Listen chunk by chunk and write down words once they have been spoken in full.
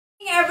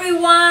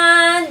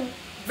everyone!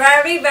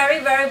 Very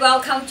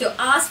welcome to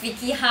Ask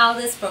Vicky How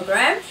this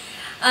program.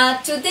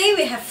 Today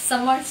we have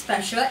someone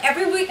special.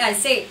 Every week I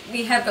say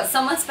we have got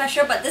someone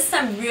special, but this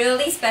time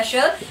really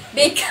special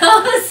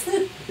because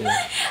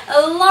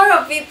a lot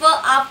of people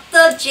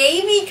after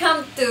Jamie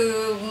come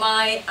to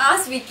my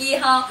Ask Vicky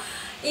How,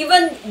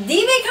 even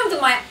Dee come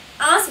to my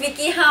Ask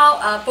Vicky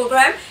How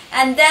program,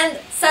 and then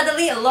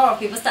suddenly a lot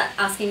of people start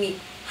asking me,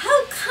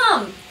 how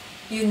come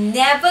you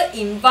never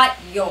invite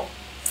your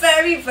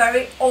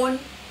very own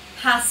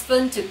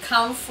husband to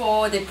come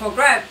for the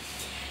program?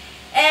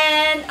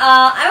 And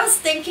I was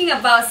thinking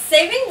about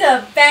saving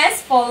the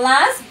best for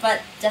last,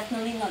 but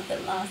definitely not the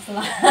last.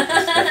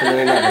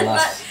 Definitely not the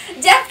last.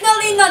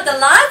 Definitely not the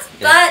last.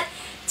 Yeah. But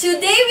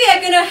today we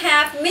are gonna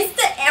have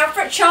Mr.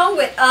 Alfred Chong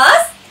with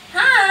us.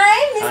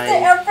 Hi, Mr.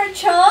 Hi. Alfred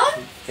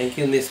Chong. Thank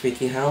you, Miss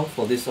Vicky How,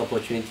 for this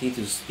opportunity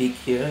to speak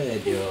here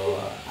at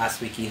your Ask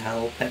Vicky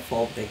How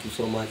platform. Thank you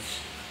so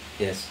much.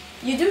 Yes.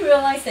 You do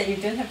realize that you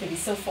don't have to be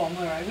so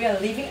formal, right? We are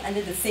living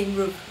under the same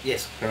roof.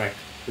 Yes, correct.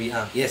 We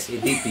are. Yes,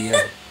 indeed we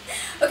are.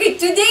 Okay,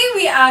 today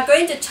we are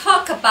going to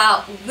talk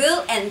about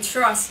will and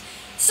trust.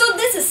 So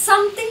this is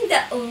something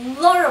that a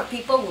lot of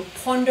people were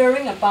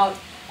pondering about,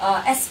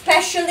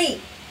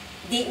 especially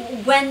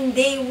when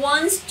they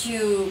want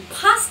to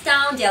pass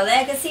down their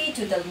legacy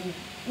to the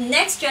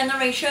next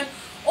generation,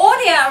 or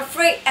they are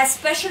afraid,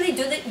 especially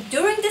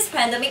during this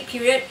pandemic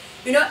period,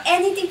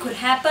 anything could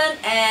happen.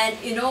 And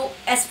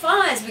as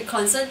far as we're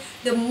concerned,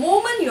 the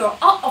moment you're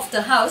out of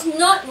the house,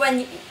 not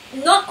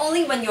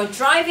only when you're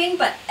driving,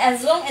 but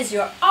as long as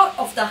you're out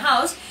of the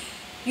house,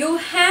 you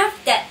have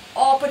that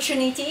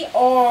opportunity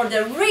or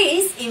the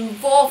risk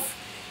involved.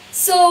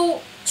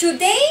 So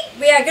today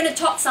we are going to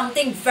talk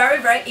something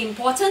very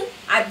important.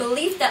 I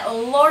believe that a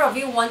lot of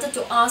you wanted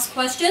to ask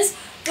questions.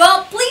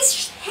 Well,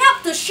 please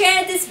help to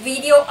share this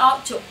video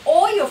out to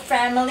all your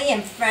family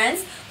and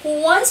friends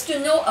who wants to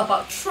know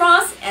about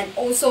trust and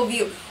also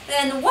will.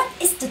 And what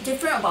is the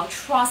difference about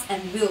trust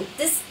and will?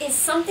 This is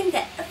something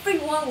that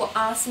everyone will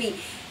ask me.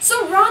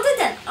 So rather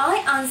than I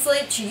answer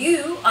it to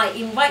you, I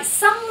invite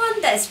someone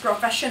that is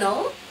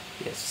professional,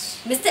 Yes.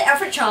 Mr.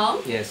 Alfred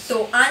Chong, Yes.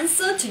 to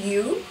answer to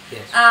you.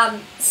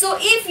 Yes. So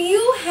if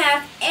you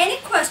have any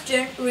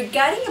question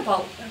regarding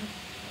about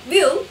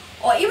will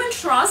or even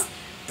trust,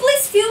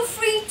 please feel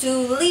free to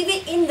leave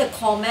it in the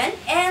comment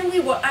and we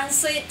will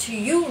answer it to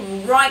you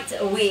right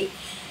away.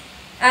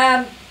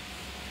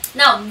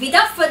 Now,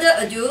 without further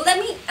ado, let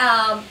me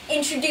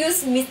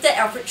introduce Mr.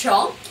 Alfred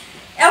Chong.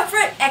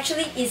 Alfred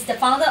actually is the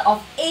founder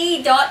of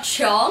A.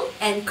 Chong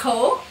and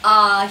Co.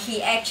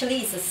 He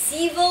actually is a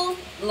civil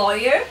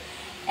lawyer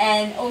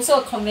and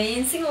also a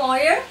conveyancing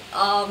lawyer.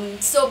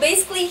 So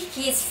basically,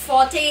 his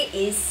forte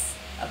is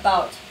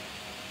about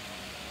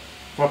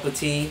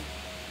Property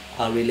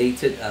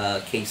related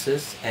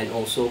cases and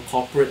also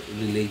corporate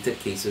related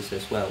cases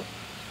as well.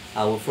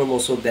 Our firm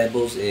also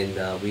dabbles in,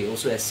 we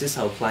also assist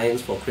our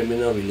clients for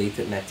criminal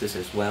related matters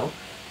as well.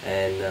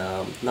 And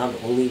not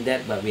only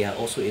that, but we are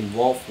also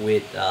involved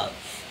with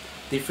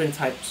different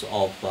types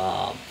of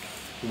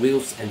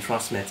wills and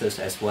trust matters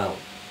as well.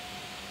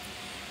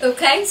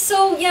 Okay,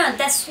 so yeah,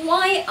 that's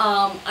why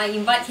I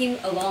invite him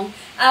along.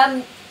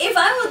 If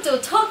I were to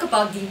talk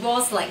about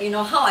divorce, like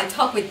how I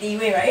talk with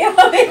Dee-Wei, right, it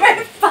will be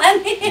very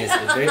funny. Yes,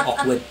 it's very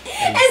awkward.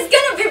 It's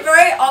gonna be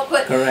very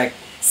awkward. Correct.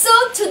 So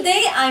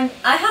today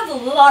I have a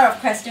lot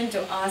of questions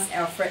to ask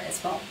Alfred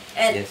as well,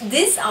 and Yes.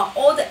 these are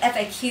all the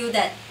FAQ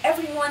that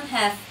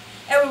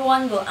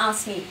everyone will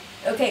ask me.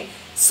 Okay,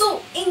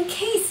 so in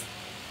case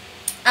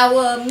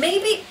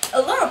maybe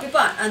a lot of people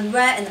are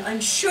unaware and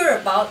unsure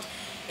about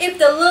if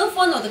the loved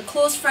one or the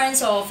close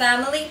friends or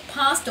family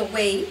passed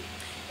away,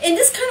 in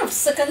this kind of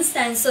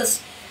circumstances,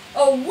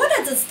 what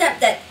are the steps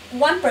that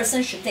one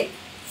person should take?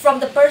 From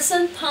the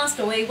person passed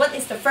away, what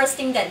is the first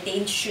thing that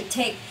they should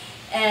take?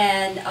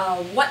 And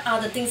what are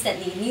the things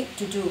that they need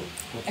to do?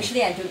 Okay.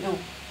 Actually, I don't know.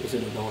 You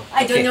don't know.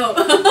 I don't know.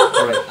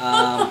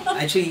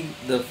 Alright. Actually,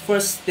 the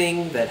first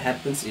thing that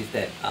happens is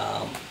that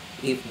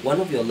if one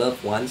of your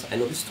loved ones, I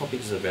know this topic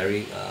is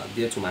very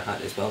dear to my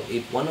heart as well.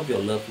 If one of your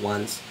loved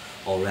ones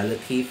or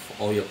relative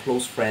or your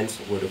close friends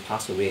were to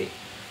pass away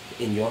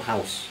in your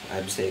house, I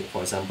would say,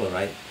 for example,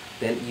 right,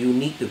 then you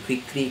need to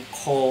quickly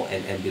call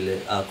an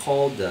ambulance,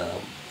 call the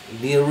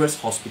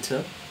nearest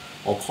hospital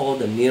or call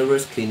the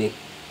nearest clinic.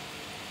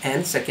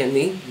 And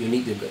secondly, you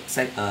need to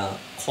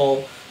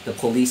call the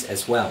police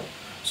as well.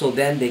 So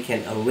then they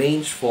can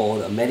arrange for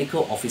the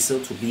medical officer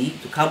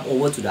to come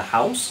over to the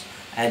house,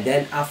 and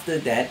then after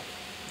that,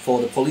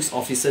 for the police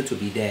officer to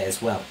be there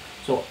as well.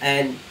 So,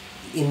 and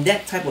in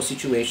that type of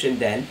situation,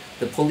 then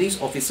the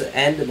police officer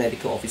and the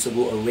medical officer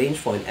will arrange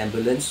for an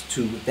ambulance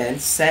to then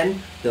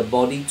send the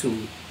body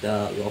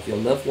of your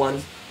loved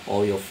ones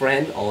or your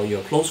friend or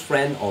your close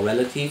friend or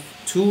relative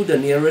to the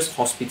nearest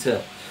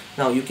hospital.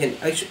 Now you can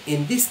actually,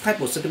 in this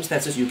type of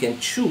circumstances, you can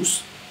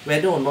choose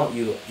whether or not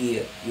you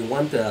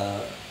want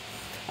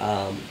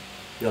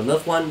your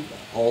loved one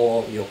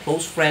or your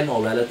close friend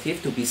or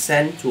relative to be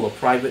sent to a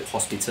private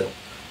hospital.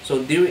 So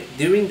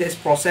during this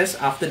process,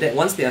 after that,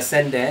 once they are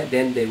sent there,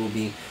 then there will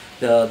be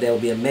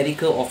a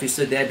medical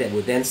officer there that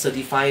will then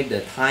certify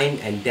the time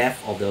and death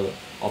of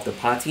the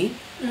party,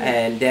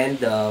 and then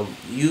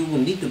you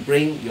will need to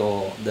bring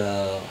your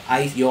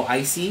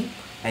IC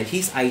and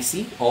his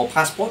IC or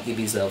passport if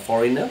he's a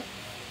foreigner,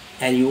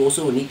 and you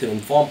also will need to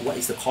inform what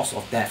is the cause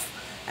of death,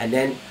 and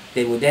then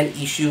they will then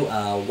issue,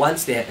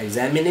 once they have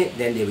examined it,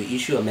 then they will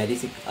issue a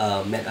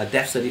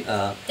death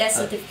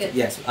certificate.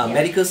 Yes,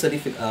 medical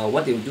certificate.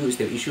 What they will do is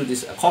they will issue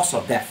this cause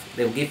of death.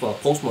 They will give a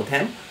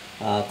post-mortem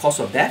cause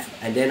of death,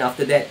 and then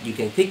after that you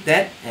can take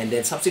that, and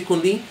then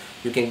subsequently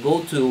you can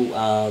go to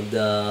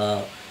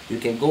the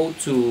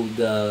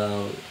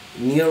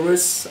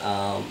nearest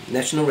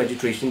national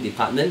registration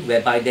department,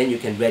 whereby then you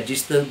can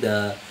register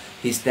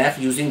his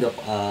death using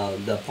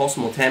the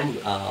post-mortem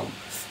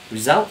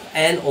result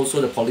and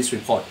also the police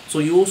report. So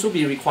you also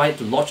be required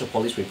to lodge a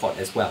police report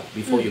as well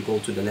before you go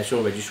to the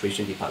national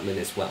registration department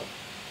as well.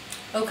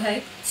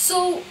 Okay,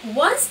 so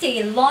once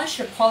they launch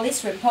the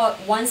police report,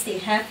 once they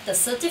have the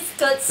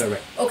certificates,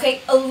 correct.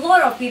 Okay, a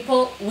lot of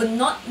people would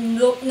not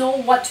know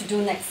what to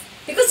do next,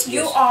 because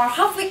you are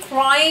halfway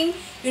crying,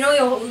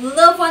 your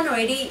loved one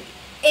already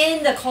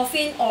in the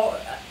coffin or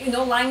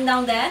lying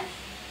down there.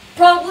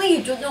 Probably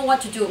you don't know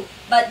what to do,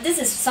 but this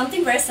is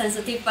something very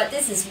sensitive, but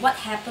this is what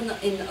happened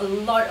in a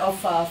lot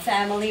of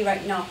family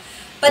right now.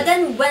 But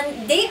then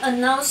when they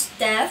announce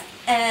death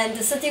and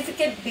the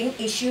certificate being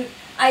issued,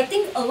 I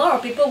think a lot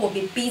of people will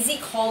be busy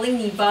calling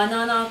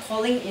Nirvana,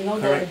 calling the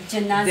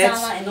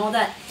janazah and all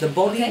that. The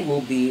body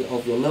will be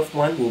of your loved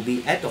one will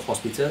be at the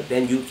hospital.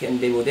 Then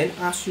they will then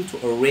ask you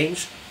to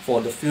arrange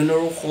for the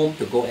funeral home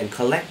to go and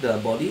collect the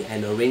body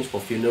and arrange for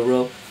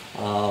funeral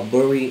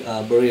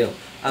burial.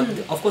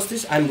 Of course,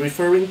 this I'm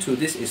referring to.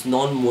 This is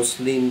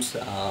non-Muslims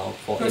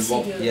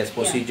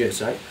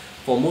procedures, right?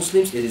 For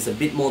Muslims, it is a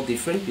bit more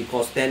different,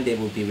 because then they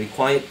will be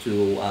required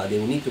to, they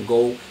will need to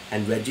go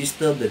and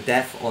register the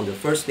death on the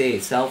first day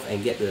itself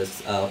and get the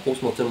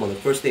post-mortem on the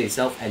first day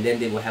itself, and then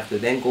they will have to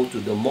then go to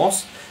the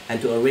mosque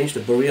and to arrange the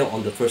burial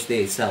on the first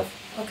day itself.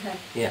 Okay.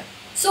 Yeah.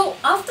 So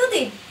after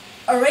they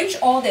arrange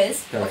all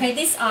this, correct. Okay,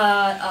 these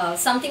are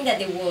something that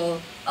they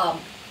will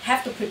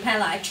have to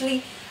prepare.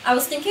 Actually, I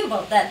was thinking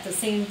about that, the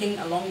same thing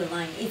along the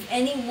line. If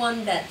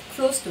anyone that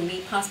close to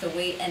me passed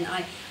away and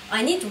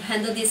I need to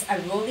handle this, I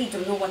really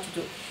don't know what to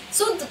do.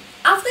 So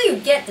after you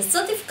get the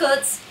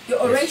certificates, you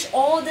arrange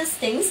all these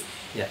things.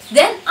 Yes.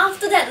 Then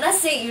after that, let's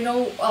say,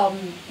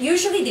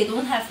 usually they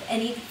don't have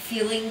any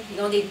feeling,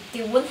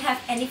 they won't have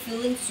any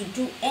feelings to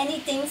do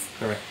anything.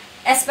 Correct.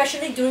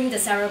 Especially during the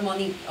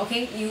ceremony,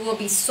 okay? You will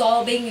be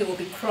sobbing, you will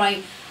be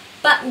crying.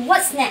 But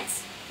what's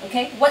next?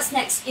 Okay, what's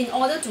next? In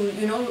order to,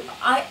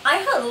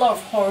 I heard a lot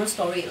of horror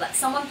story, like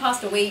someone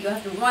passed away, you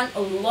have to run a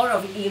lot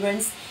of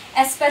errands,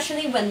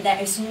 especially when there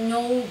is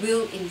no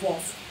will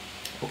involved.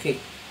 Okay,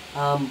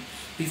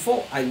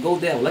 before I go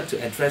there, I would like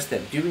to address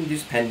that during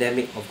this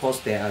pandemic, of course,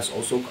 there is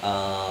also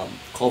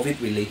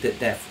COVID-related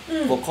death.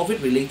 For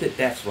COVID-related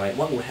deaths, right,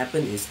 what will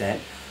happen is that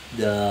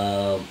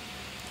the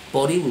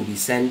body will be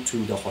sent to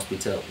the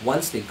hospital.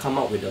 Once they come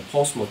out with a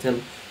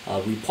post-mortem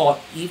report,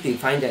 if they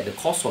find that the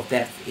cause of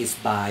death is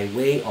by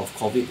way of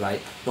COVID, right,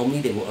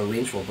 normally they will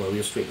arrange for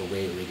burial straight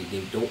away already.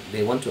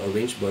 They want to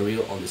arrange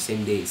burial on the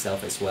same day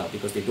itself as well,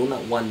 because they do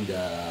not want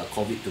the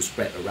COVID to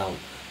spread around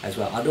as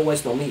well.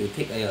 Otherwise, normally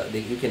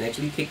you can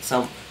actually take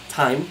some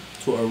time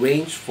to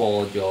arrange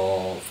for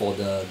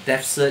the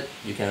death cert.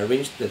 You can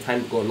arrange the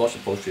time to go lodge a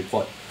post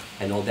report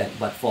and all that.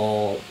 But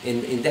for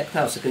in that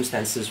kind of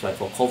circumstances, right,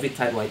 for COVID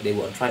type, right, they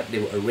will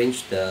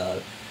arrange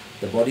the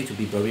body to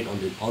be buried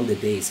on the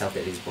day itself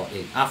that is brought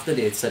in, after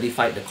they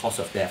certified the cause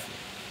of death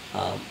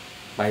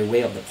by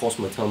way of the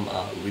post-mortem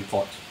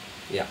report.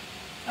 Yeah.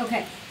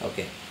 Okay.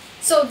 Okay.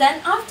 So then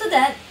after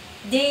that,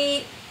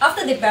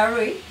 after they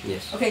bury,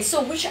 yes. Okay,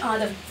 so which are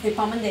the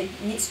department they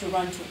needs to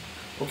run to?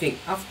 Okay,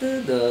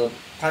 after the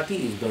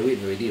party is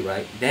buried already,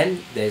 right,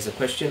 then there's a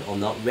question or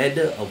not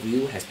whether a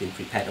will has been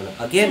prepared or not.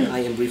 Again, I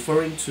am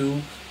referring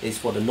to is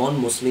for the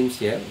non-Muslims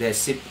here. There's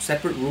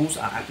separate rules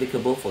are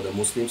applicable for the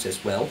Muslims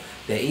as well.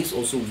 There is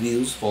also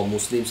wills for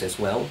Muslims as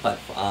well, but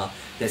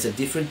there's a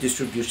different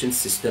distribution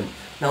system.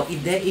 Now,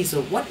 if there is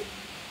a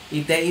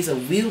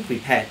will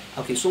prepared,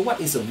 okay, so what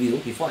is a will?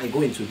 Before I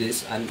go into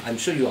this, I'm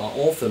sure you are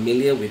all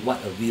familiar with what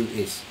a will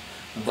is.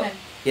 Okay.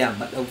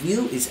 But a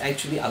will is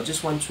actually, I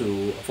just want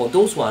to, for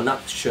those who are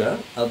not sure,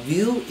 a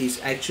will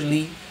is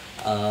actually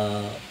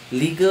a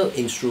legal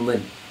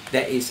instrument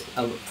that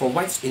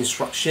provides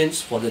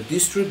instructions for the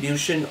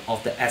distribution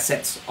of the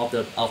assets of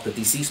the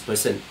deceased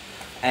person,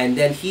 and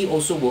then he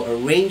also will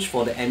arrange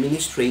for the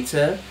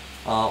administrator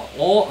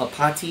or a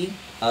party,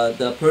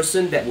 the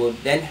person that will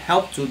then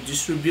help to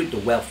distribute the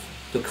wealth,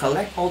 to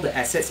collect all the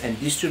assets and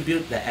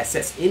distribute the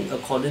assets in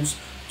accordance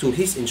to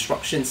his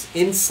instructions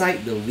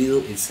inside the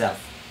will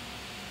itself.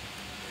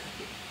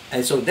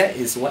 And so that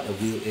is what a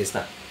will is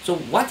now. So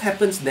what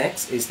happens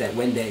next is that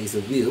when there is a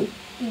will,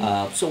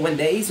 so when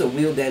there is a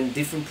will, then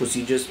different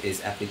procedures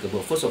is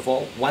applicable. First of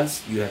all,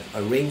 once you have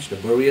arranged the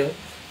burial,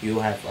 you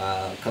have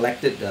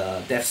collected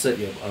the death cert,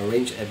 you have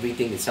arranged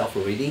everything itself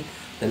already.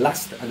 The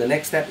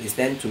next step is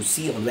then to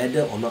see on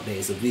whether or not there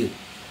is a will.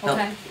 Now,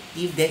 Okay.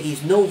 if there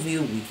is no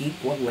will, Vicky,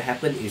 what will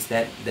happen is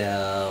that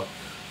the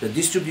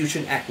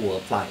Distribution Act will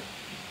apply.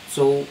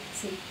 So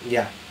See.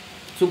 yeah.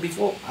 So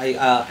before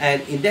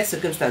and in that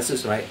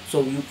circumstances, right?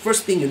 So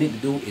first thing you need to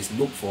do is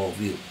look for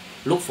a will.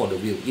 Look for the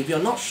will. If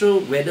you're not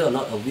sure whether or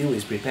not a will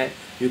is prepared,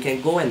 you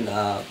can go and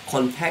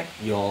contact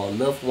your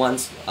loved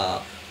ones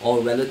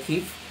or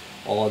relative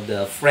or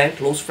the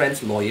close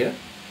friend's lawyer.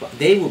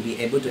 They will be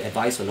able to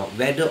advise or not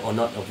whether or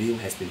not a will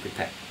has been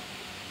prepared.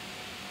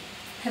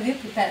 Have you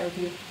prepared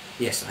a will?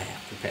 Yes, I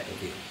have prepared a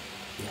will.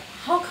 Yeah.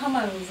 How come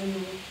I wasn't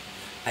will?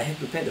 I have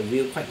prepared a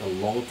will quite a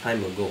long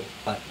time ago,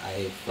 but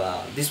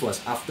this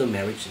was after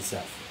marriage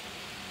itself.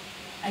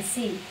 I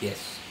see.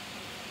 Yes.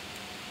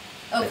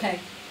 Okay.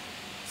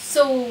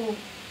 So,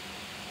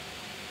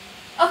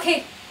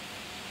 okay.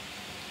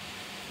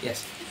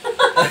 Yes.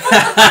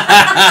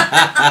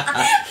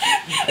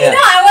 You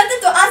know, I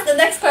wanted to ask the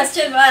next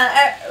question, but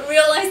I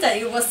realized that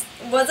it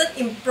wasn't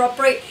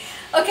appropriate.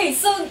 Okay,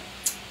 so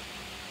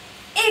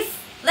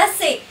let's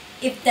say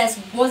if there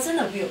wasn't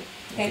a will,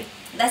 okay,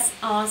 let's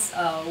ask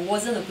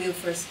wasn't a will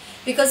first,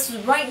 because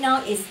right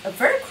now is a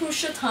very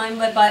crucial time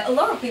whereby a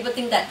lot of people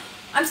think that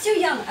I'm still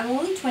young, I'm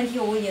only 20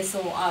 over years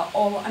old,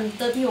 or I'm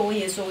 30 over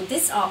years old.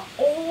 These are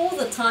all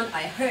the time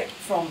I heard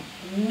from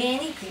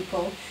many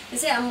people. They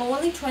say, I'm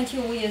only 20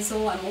 over years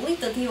old, I'm only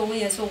 30 over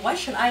years old, why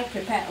should I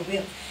prepare a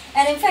will?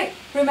 And in fact,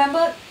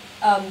 remember,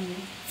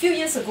 few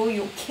years ago,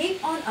 you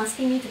keep on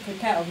asking me to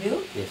prepare a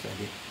will. Yes, I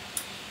did.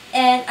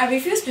 And I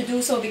refuse to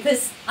do so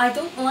because I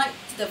don't like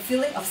the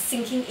feeling of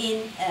sinking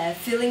in,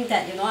 feeling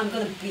that, you know, I'm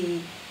going to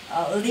be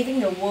leaving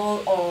the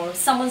world or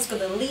someone's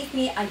going to leave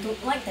me. I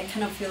don't like that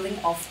kind of feeling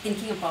of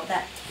thinking about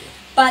that.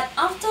 But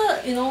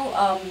after, you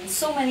know,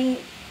 so many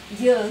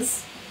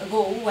years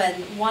ago, when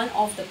one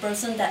of the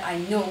person that I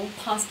know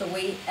passed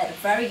away at a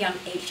very young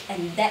age,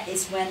 and that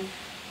is when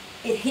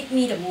it hit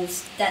me the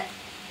most, that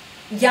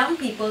young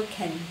people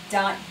can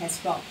die as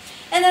well.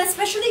 And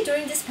especially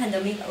during this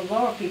pandemic, a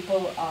lot of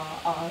people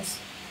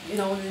you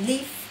know,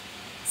 leave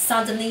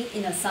suddenly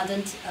in a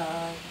sudden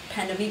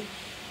pandemic,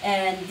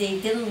 and they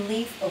didn't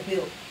leave a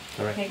will.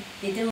 Correct. Okay? They didn't